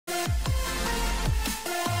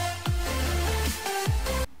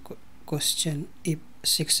question, if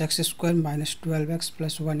 6x square minus 12x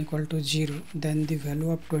plus 1 equal to 0, then the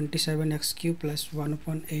value of 27x cube plus 1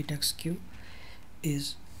 upon 8x cube is.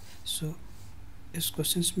 So इस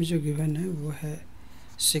question में जो given है वो है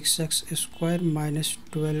 6x square minus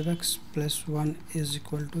 12x plus 1 is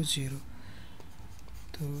equal to 0।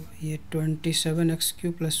 तो ये 27x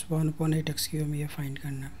cube plus 1 upon 8x cube हमें ये फाइंड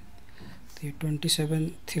करना है। तो ये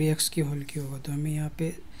 27 3x की होल क्यूब होगा, तो हमें यहाँ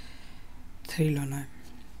पे 3 लाना है।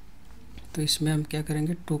 तो इसमें हम क्या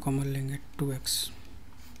करेंगे, 2 कॉमन लेंगे, 2x।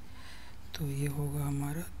 तो ये होगा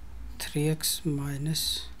हमारा 3x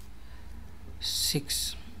माइनस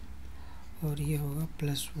 6 और ये होगा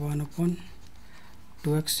plus 1 upon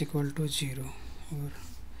 2x equal to 0। और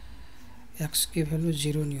x की वैल्यू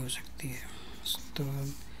 0 नहीं हो सकती है, तो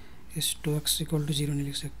हम इस 2x इक्वल टू 0 नहीं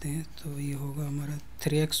लिख सकते हैं। तो ये होगा हमारा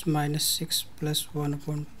 3x minus 6 plus 1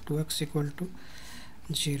 upon 2x equal to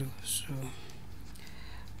 0। So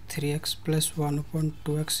 3x plus 1 upon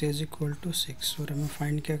 2x is equal to 6। और हमें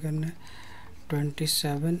फाइंड क्या करना है,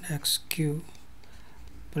 27x cube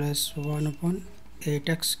plus 1 upon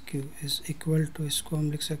 8x cube is equal to, इसको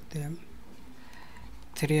हम लिख सकते हैं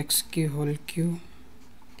 3x की whole cube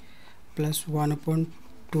plus 1 upon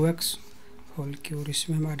 2x whole cube. और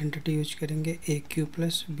इसमें हम आइडेंटिटी यूज करेंगे ए क्यू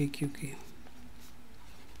प्लस बी क्यू की,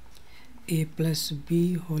 ए plus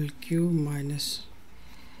B whole cube minus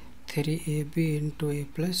 3ab into ए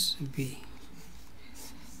प्लस बी।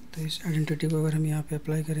 तो इस आइडेंटिटी को अगर हम यहाँ पे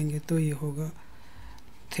अप्लाई करेंगे तो ये होगा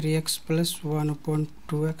 3x plus 1 upon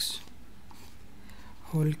 2x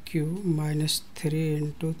whole cube minus 3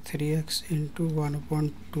 into 3x into 1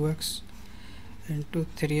 upon 2x into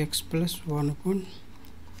 3x plus 1 upon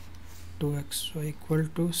 2x so equal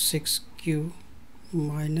to 6 cube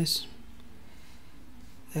minus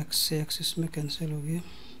x से x इसमें कैंसिल हो गया,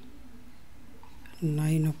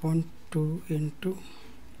 9 अपॉन 2 इंटू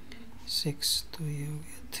 6, तो ये हो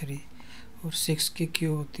गया 3। और 6 की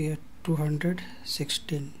क्यू होती है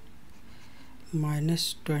 216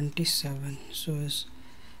 minus 27, so is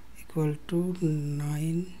equal to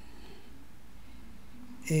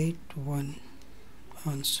 981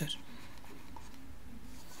 answer.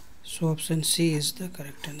 So option C is the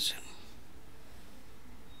correct answer.